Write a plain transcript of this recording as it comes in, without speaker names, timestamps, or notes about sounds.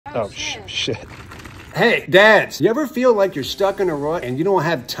Oh, shit. Hey, dads, you ever feel like you're stuck in a rut and you don't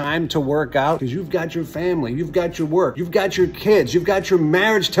have time to work out? Because you've got your family, you've got your work, you've got your kids, you've got your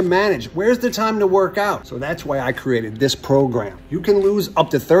marriage to manage. Where's the time to work out? So that's why I created this program. You can lose up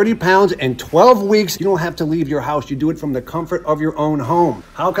to 30 pounds in 12 weeks. You don't have to leave your house. You do it from the comfort of your own home.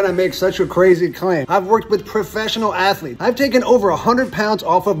 How can I make such a crazy claim? I've worked with professional athletes. I've taken over 100 pounds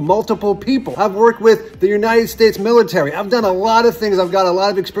off of multiple people. I've worked with the United States military. I've done a lot of things. I've got a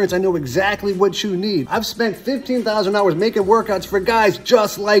lot of experience. I know exactly what you need. I've spent 15,000 hours making workouts for guys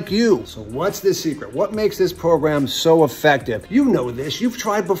just like you. So what's the secret? What makes this program so effective? You know this. You've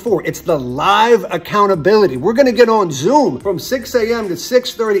tried before. It's the live accountability. We're going to get on Zoom from 6 a.m. to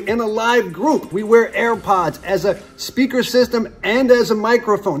 6:30 in a live group. We wear AirPods as a speaker system and as a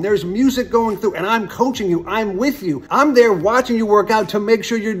microphone. There's music going through and I'm coaching you. I'm with you. I'm there watching you work out to make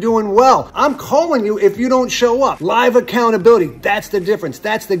sure you're doing well. I'm calling you if you don't show up. Live accountability. That's the difference.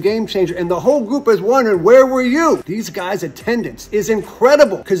 That's the game changer. And the whole group is wondering, where were you? These guys' attendance is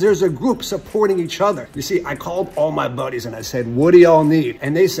incredible because there's a group supporting each other. You see, I called all my buddies and I said, what do y'all need?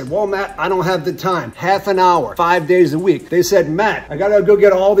 And they said, well, Matt, I don't have the time. Half an hour, 5 days a week. They said, Matt, I gotta go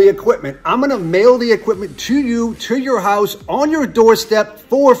get all the equipment. I'm gonna mail the equipment to you, to your house, on your doorstep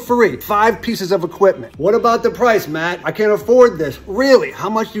for free. 5 pieces of equipment. What about the price, Matt? I can't afford this. Really? How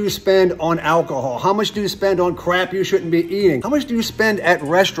much do you spend on alcohol? How much do you spend on crap you shouldn't be eating? How much do you spend at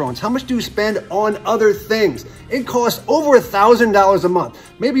restaurants? How much do you spend on other things? It costs over $1,000 a month,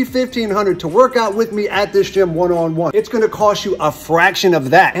 maybe $1,500 to work out with me at this gym one-on-one. It's going to cost you a fraction of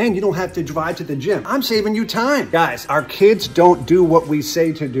that, and you don't have to drive to the gym. I'm saving you time. Guys, our kids don't do what we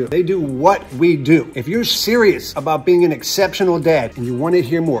say to do. They do what we do. If you're serious about being an exceptional dad and you want to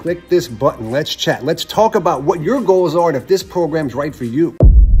hear more, click this button. Let's chat. Let's talk about what your goals are and if this program's right for you.